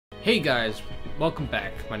Hey guys, welcome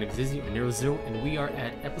back. My name is Izzy or Zero, and we are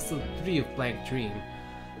at episode 3 of Blank Dream.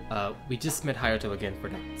 We just met Hayato again for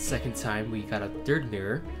the second time. We got a third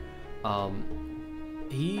mirror.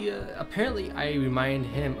 Apparently I remind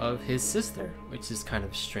him of his sister, which is kind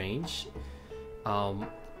of strange. So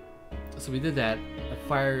we did that. A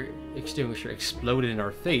fire extinguisher exploded in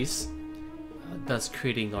our face, thus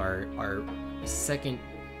creating our second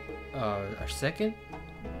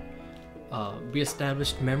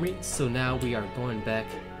re-established memory. So now we are going back.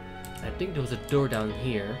 I think there was a door down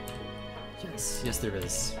here. Yes there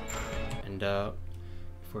is. And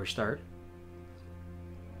before we start,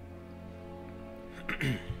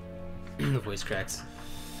 the voice cracks.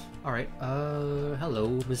 Alright,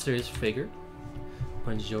 hello, mysterious figure.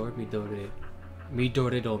 Bonjour,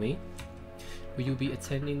 midore domi. Will you be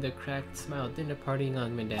attending the Cracked Smile dinner party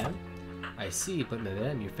on Madame? I see, but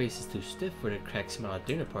Madame, your face is too stiff for the Cracked Smile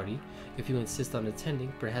dinner party. If you insist on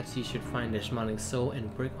attending, perhaps you should find a smiling soul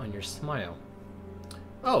and work on your smile.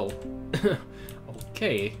 Oh,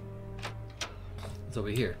 okay. It's over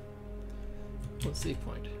here. What's the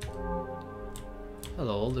point?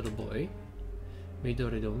 Hello, little boy.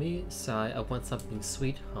 Midori domi, sigh. I want something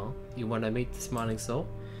sweet, huh? You want to make the smiling soul?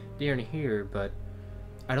 They aren't here, but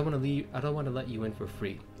I don't want to leave. I don't want to let you in for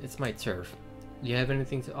free. It's my turf. Do you have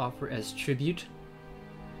anything to offer as tribute?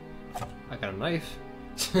 I got a knife.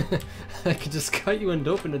 I could just cut you and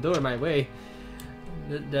open the door my way.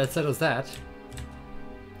 That settles that.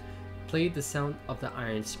 Play the sound of the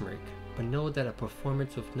iron smirk, but know that a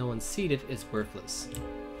performance with no one seated is worthless.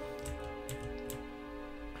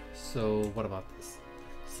 So what about this?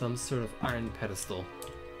 Some sort of iron pedestal.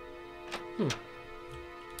 Is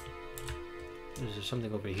there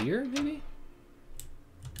something over here, maybe?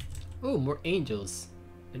 Oh, more angels.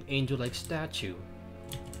 An angel-like statue.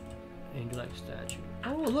 Angel-like statue.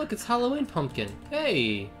 Oh, look, it's Halloween pumpkin.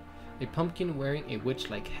 Hey! A pumpkin wearing a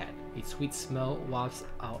witch-like hat. A sweet smell wafts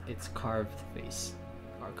out its carved face.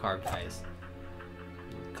 Or carved eyes.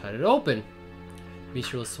 Cut it open!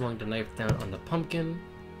 Michiro swung the knife down on the pumpkin.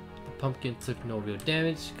 The pumpkin took no real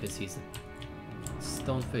damage, because he's a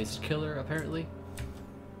stone-faced killer, apparently.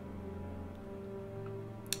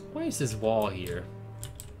 Why is this wall here?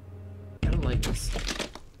 I don't like this.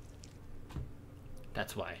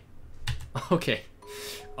 That's why. Okay.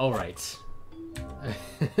 Alright.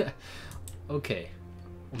 Okay.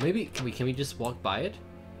 Well, maybe can we just walk by it?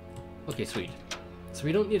 Okay, sweet. So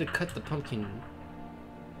we don't need to cut the pumpkin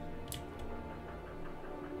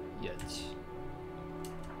yet.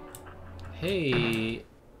 Hey.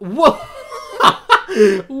 Whoa!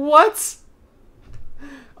 What?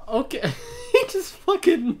 Okay. He just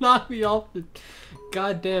fucking knocked me off the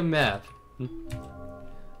goddamn map.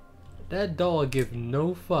 That doll give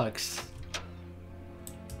no fucks.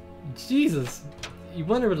 Jesus. You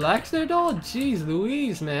want to relax there, doll? Jeez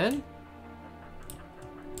Louise, man.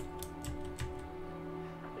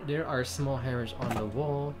 There are small hammers on the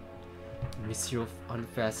wall. Monsieur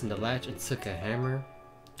unfastened the latch and took a hammer.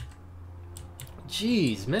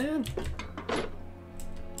 Jeez, man.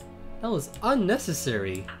 That was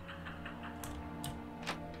unnecessary.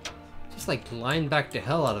 Just like line back the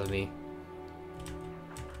hell out of me.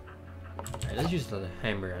 Alright, let's use the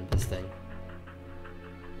hammer on this thing.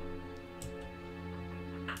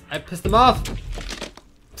 I pissed him off!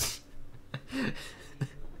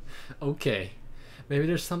 Okay. Maybe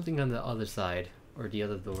there's something on the other side. Or the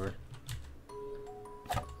other door.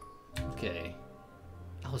 Okay.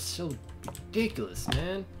 That was so ridiculous,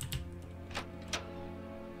 man.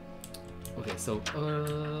 Okay, so,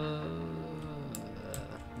 am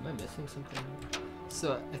I missing something?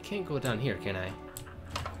 So, I can't go down here, can I?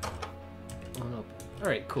 Oh no.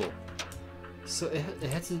 Alright, cool. So, it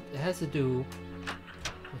has to do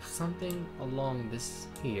with something along this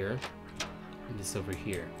here and this over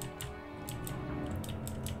here.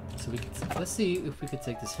 So let's see if we could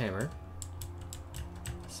take this hammer,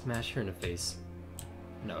 smash her in the face.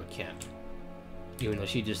 No, it can't. Even though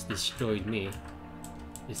she just destroyed me.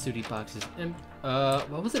 The sooty box is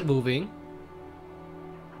what was it moving?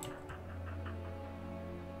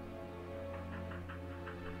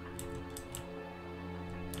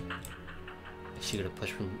 Is she gonna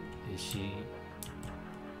push from? Is she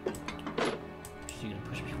gonna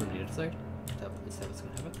push me from the other side? Is that what's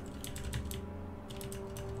gonna happen?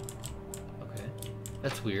 Okay,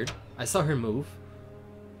 that's weird. I saw her move.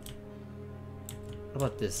 What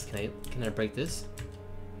about this? Can I break this?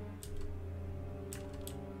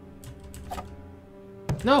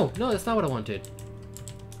 No, that's not what I wanted.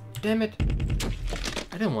 Damn it!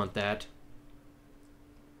 I didn't want that.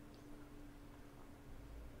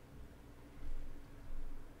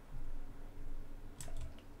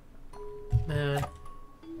 Man.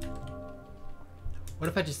 What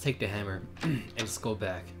if I just take the hammer and just go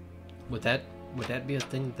back? Would that be a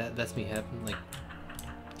thing that lets me happen? Like,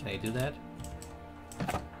 can I do that?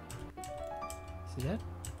 See that?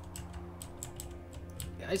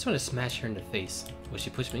 Yeah, I just want to smash her in the face. Will she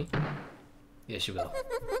push me? Yeah, she will.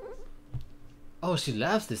 Oh, she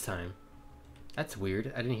laughs this time. That's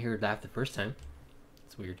weird. I didn't hear her laugh the first time.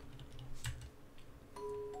 It's weird.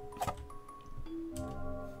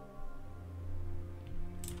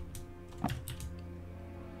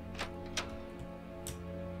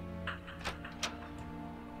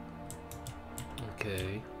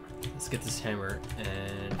 Okay, let's get this hammer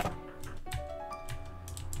and...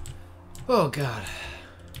 Oh god.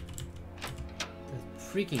 The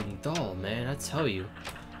freaking doll, man, I tell you.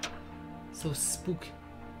 So spooky.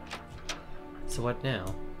 So what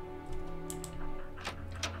now?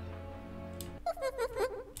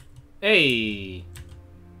 Hey!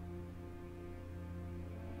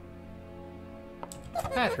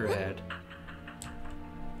 Pat her head.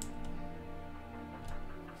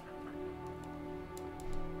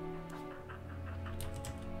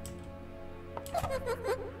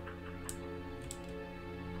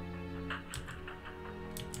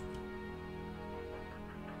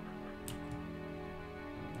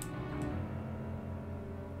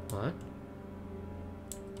 What?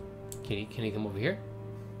 Can he come over here?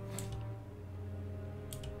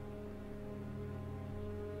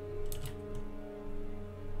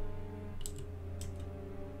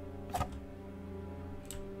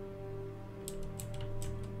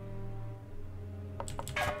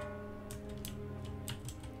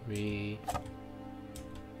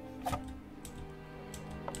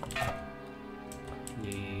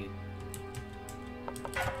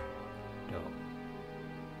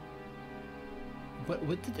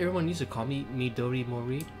 What did everyone used to call me? Midori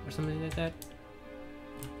Mori or something like that?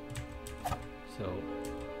 So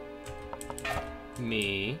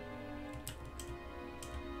me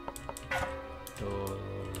do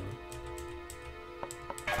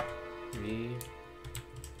me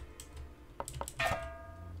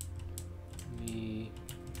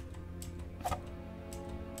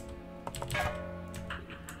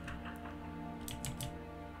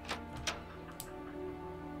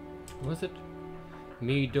what was it?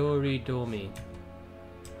 Midori Domi.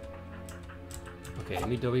 Okay,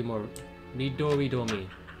 Midori Domi.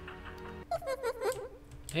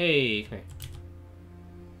 Hey, come here.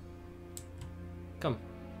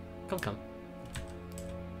 Come.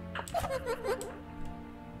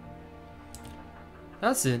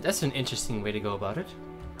 That's an interesting way to go about it.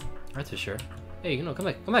 That's for sure. Hey, no, come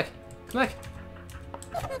back.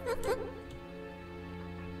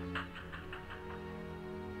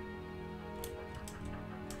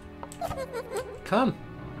 Come!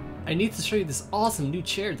 I need to show you this awesome new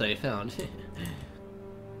chair that I found.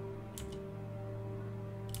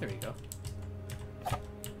 There we go.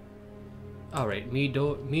 Alright,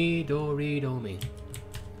 Midori Domi.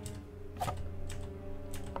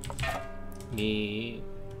 Me.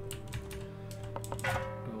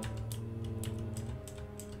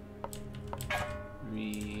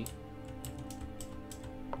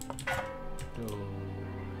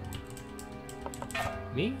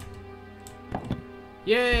 Me?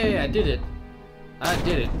 Yay! I did it!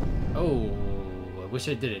 Oh, I wish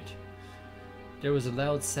I did it. There was a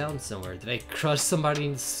loud sound somewhere. Did I crush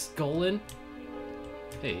somebody's skull in?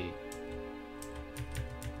 Hey.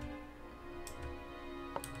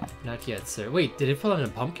 Not yet, sir. Wait, did it fall on a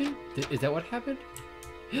pumpkin? Is that what happened?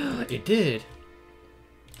 It did!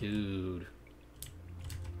 Dude.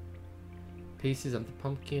 Pieces of the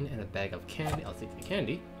pumpkin and a bag of candy. I'll take the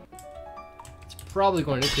candy. It's probably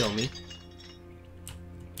going to kill me.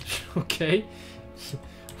 Okay.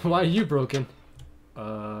 Why are you broken?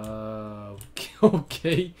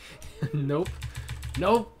 Okay. Nope.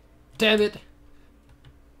 Damn it.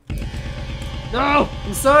 No!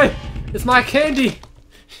 I'm sorry! It's my candy!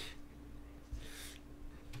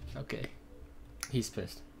 Okay. He's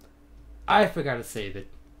pissed. I forgot to save it.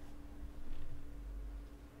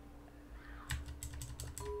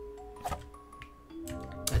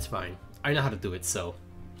 That's fine. I know how to do it, so...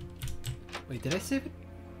 Wait, did I save it?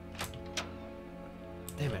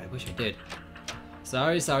 Damn it, I wish I did.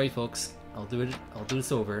 Sorry, folks. I'll do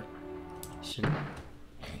this over. Shouldn't...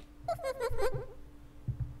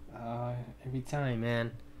 Every time,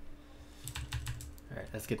 man. Alright,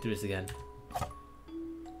 let's get through this again.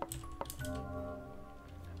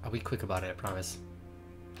 I'll be quick about it, I promise.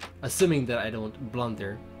 Assuming that I don't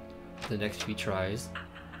blunder the next few tries.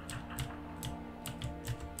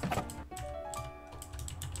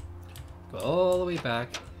 Go all the way back.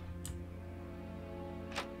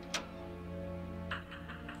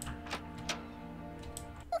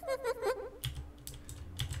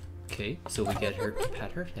 Okay, so we get her to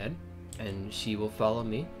pat her head, and she will follow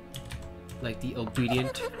me, like the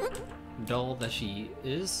obedient doll that she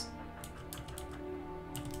is.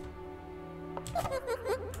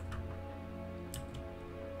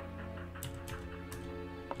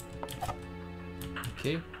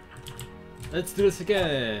 Okay, let's do this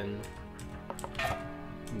again.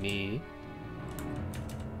 Me,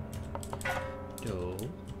 do,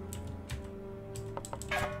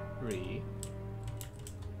 re,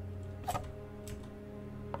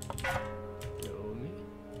 do, me,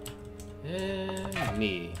 and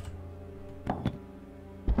me.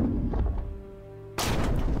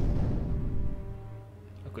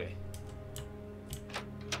 Okay.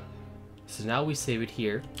 So now we save it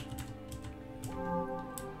here.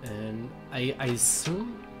 And I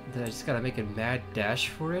assume that I just gotta make a mad dash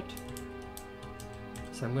for it.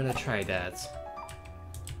 So I'm gonna try that.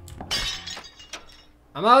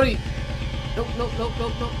 I'm outie! Nope, nope, nope,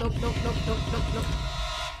 nope, nope, nope, nope, nope, nope, nope, nope.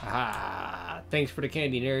 Ah, thanks for the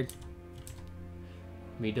candy, nerd.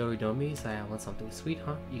 Midori Domi, say I want something sweet,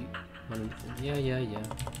 huh? You want? Yeah.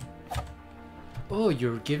 Oh,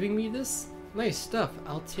 you're giving me this? Nice stuff.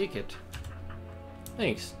 I'll take it.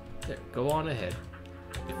 Thanks. There, go on ahead.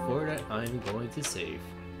 Before that, I'm going to save.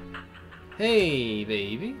 Hey,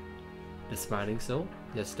 baby. The smiling soul?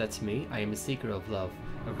 Yes, that's me. I am a seeker of love.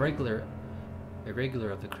 A regular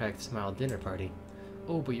of the cracked smile dinner party.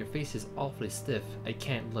 Oh, but your face is awfully stiff. I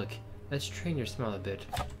can't look. Let's train your smile a bit.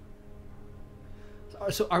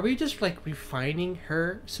 So are we just like refining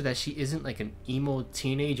her so that she isn't like an emo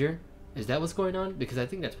teenager? Is that what's going on? Because I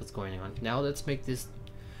think that's what's going on. Now let's make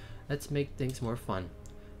things more fun.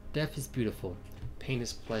 Death is beautiful. Pain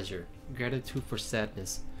is pleasure. Gratitude for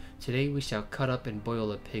sadness. Today we shall cut up and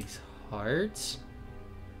boil a pig's heart.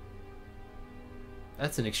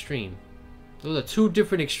 That's an extreme. Those are two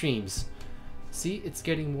different extremes. See, it's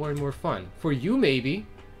getting more and more fun. For you, maybe.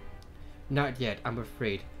 Not yet, I'm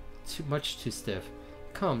afraid. Too stiff.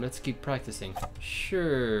 Come, let's keep practicing.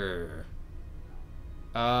 Sure.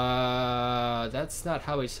 That's not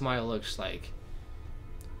how a smile looks like.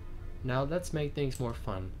 Now let's make things more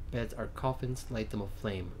fun. Beds are coffins, light them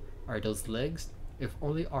aflame. Are those legs? If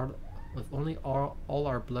only all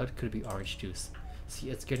our blood could be orange juice. See,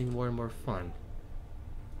 it's getting more and more fun.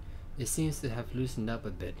 It seems to have loosened up a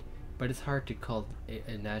bit, but it's hard to call it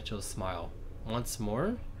a natural smile. Once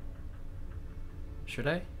more? Should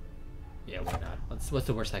I? Yeah, why not? What's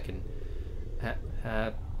the worst I can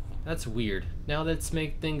have? That's weird. Now let's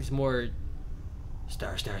make things more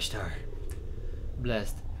star.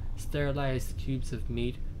 Blessed. Sterilized cubes of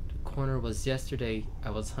meat. The corner was yesterday.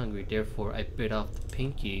 I was hungry, therefore I bit off the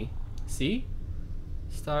pinky. See?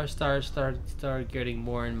 Star, getting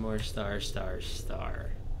more and more star.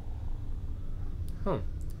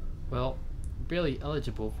 Well, barely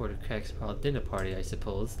eligible for the crack smile dinner party, I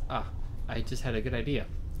suppose. Ah, I just had a good idea.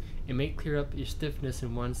 It may clear up your stiffness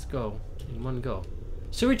in one go.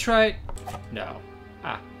 Should we try it? No.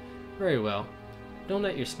 Ah, very well. Don't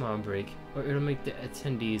let your smile break, or it'll make the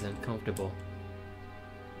attendees uncomfortable.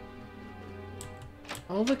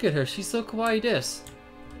 Oh, look at her. She's so kawaii this.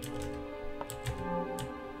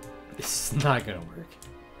 This is not gonna work.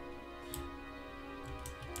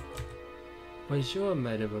 Bonjour,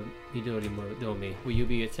 Madame Midori Domi. Will you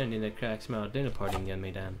be attending the crack smile dinner party again,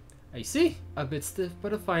 madame? I see. A bit stiff,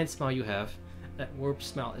 but a fine smile you have. That warped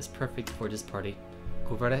smile is perfect for this party.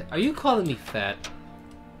 Kuwara, are you calling me fat?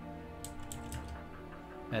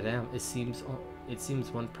 Madame, it seems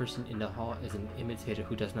one person in the hall is an imitator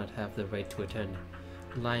who does not have the right to attend,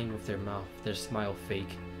 lying with their smile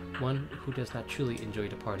fake. One who does not truly enjoy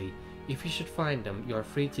the party. If you should find them, you are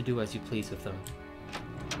free to do as you please with them.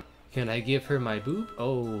 Can I give her my boob?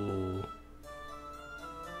 Oh.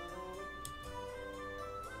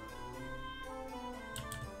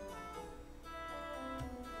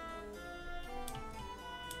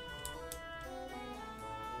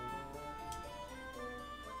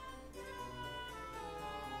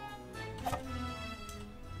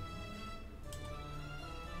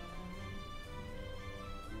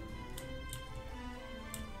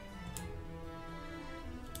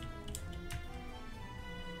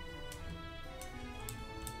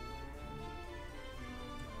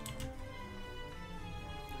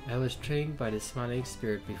 I was trained by the smiling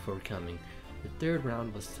spirit before coming. The third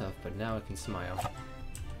round was tough, but now I can smile.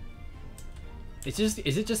 Is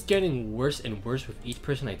it just getting worse and worse with each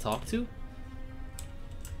person I talk to?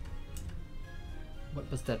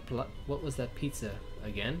 What was that pizza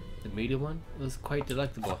again? The meaty one? It was quite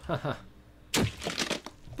delectable. Haha.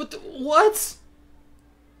 But what?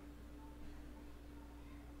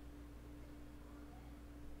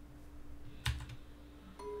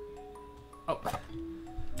 Oh.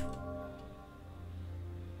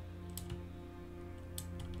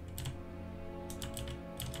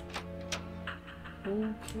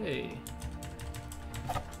 Okay.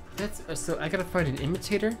 That's so I gotta find an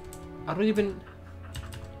imitator? I don't even...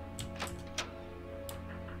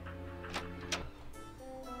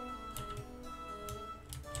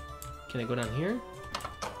 Can I go down here?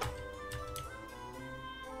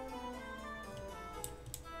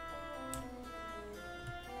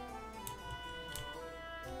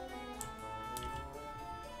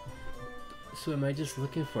 So am I just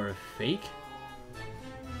looking for a fake?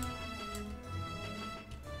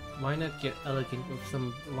 Why not get elegant with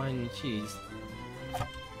some wine and cheese?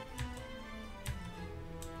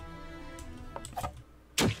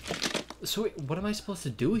 So wait, what am I supposed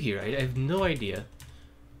to do here? I have no idea.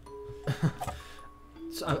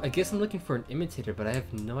 So I guess I'm looking for an imitator, but I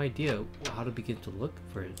have no idea how to begin to look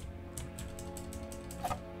for it.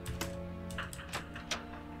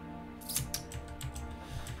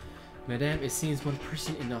 Madame, it seems one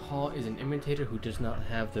person in the hall is an imitator who does not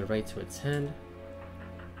have the right to attend.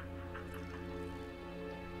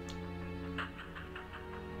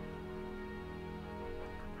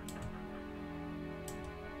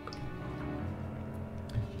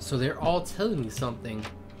 So they're all telling me something,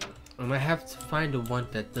 and I have to find the one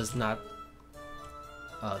that does not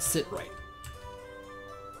sit right.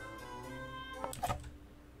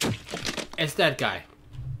 It's that guy.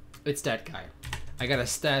 It's that guy. I gotta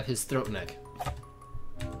stab his throat neck.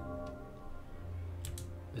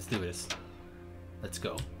 Let's do this. Let's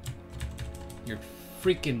go. You're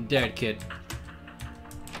freaking dead, kid.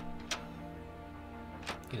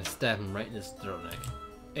 Gonna stab him right in his throat neck.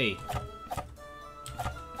 Hey.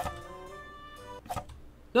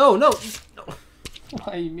 No, no, no.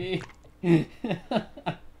 Why me? You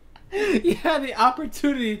had the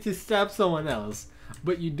opportunity to stab someone else,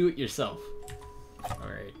 but you do it yourself.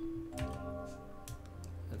 Alright.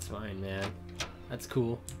 That's fine, man. That's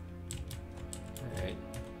cool. Alright.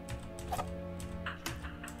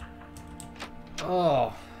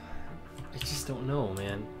 Oh. I just don't know,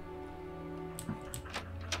 man.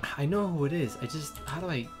 I know who it is. I just... How do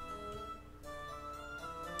I...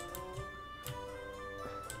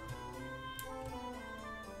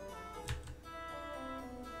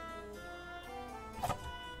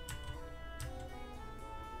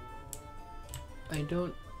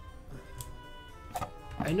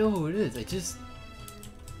 I know who it is, I just...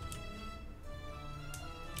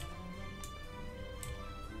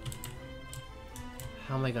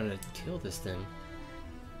 How am I gonna kill this thing?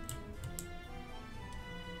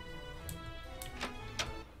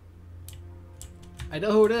 I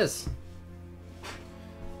know who it is!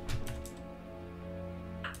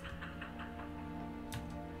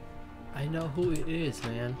 I know who it is,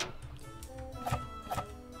 man.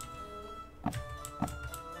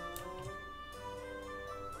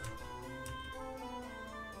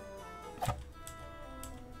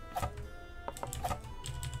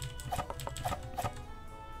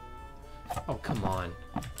 Oh, come on.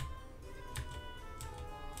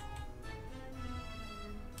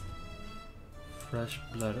 Fresh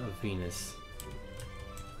blood of Venus.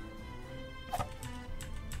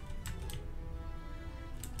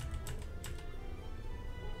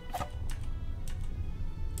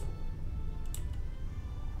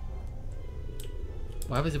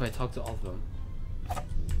 What happens if I talk to all of them?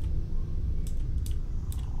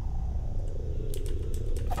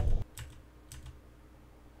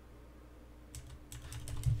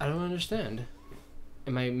 I don't understand.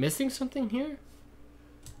 Am I missing something here?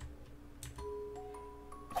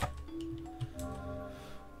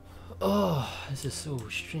 Oh, this is so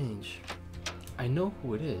strange. I know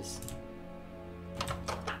who it is.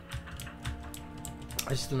 I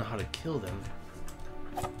just don't know how to kill them.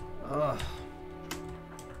 Ugh.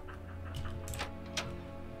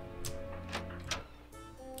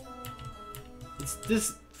 It's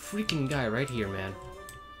this freaking guy right here, man.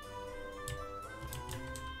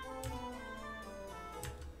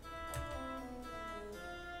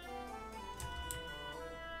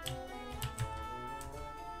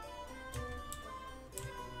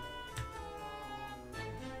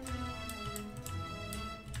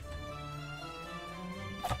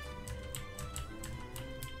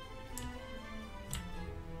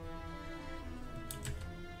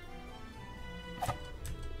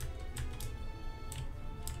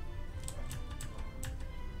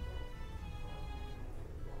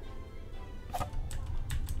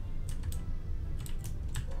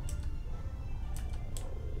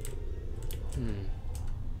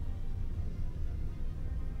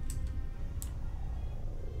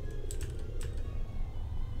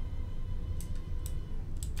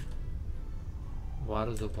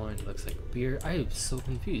 bottle of wine looks like beer. I am so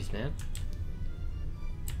confused, man.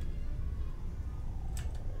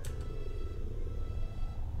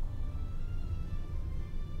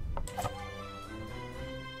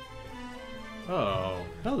 Oh,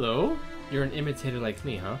 hello. You're an imitator like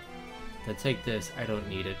me, huh? Then take this, I don't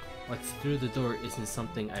need it. What's through the door isn't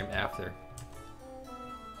something I'm after.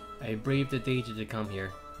 I braved the danger to come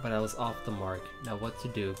here, but I was off the mark. Now what to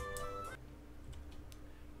do?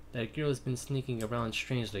 That girl has been sneaking around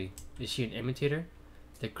strangely. Is she an imitator?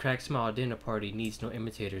 The cracked smile dinner party needs no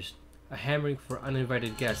imitators. A hammering for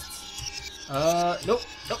uninvited guests. Nope,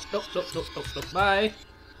 nope, bye.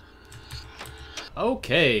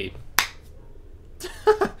 Okay.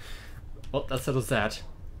 Well, that settles that.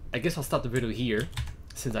 I guess I'll stop the video here,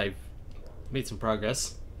 since I've made some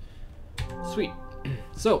progress. Sweet.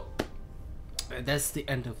 So, that's the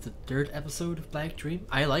end of the 3rd episode of Black Dream.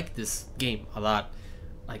 I like this game a lot.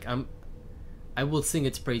 Like, I will sing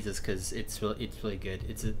its praises because it's really good.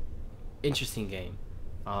 It's an interesting game.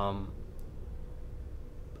 I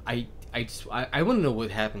want to know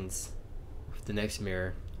what happens with the next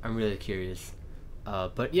mirror. I'm really curious.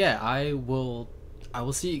 But yeah, I will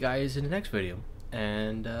see you guys in the next video.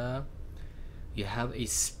 And you have a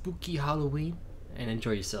spooky Halloween and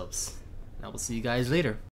enjoy yourselves. And I will see you guys later.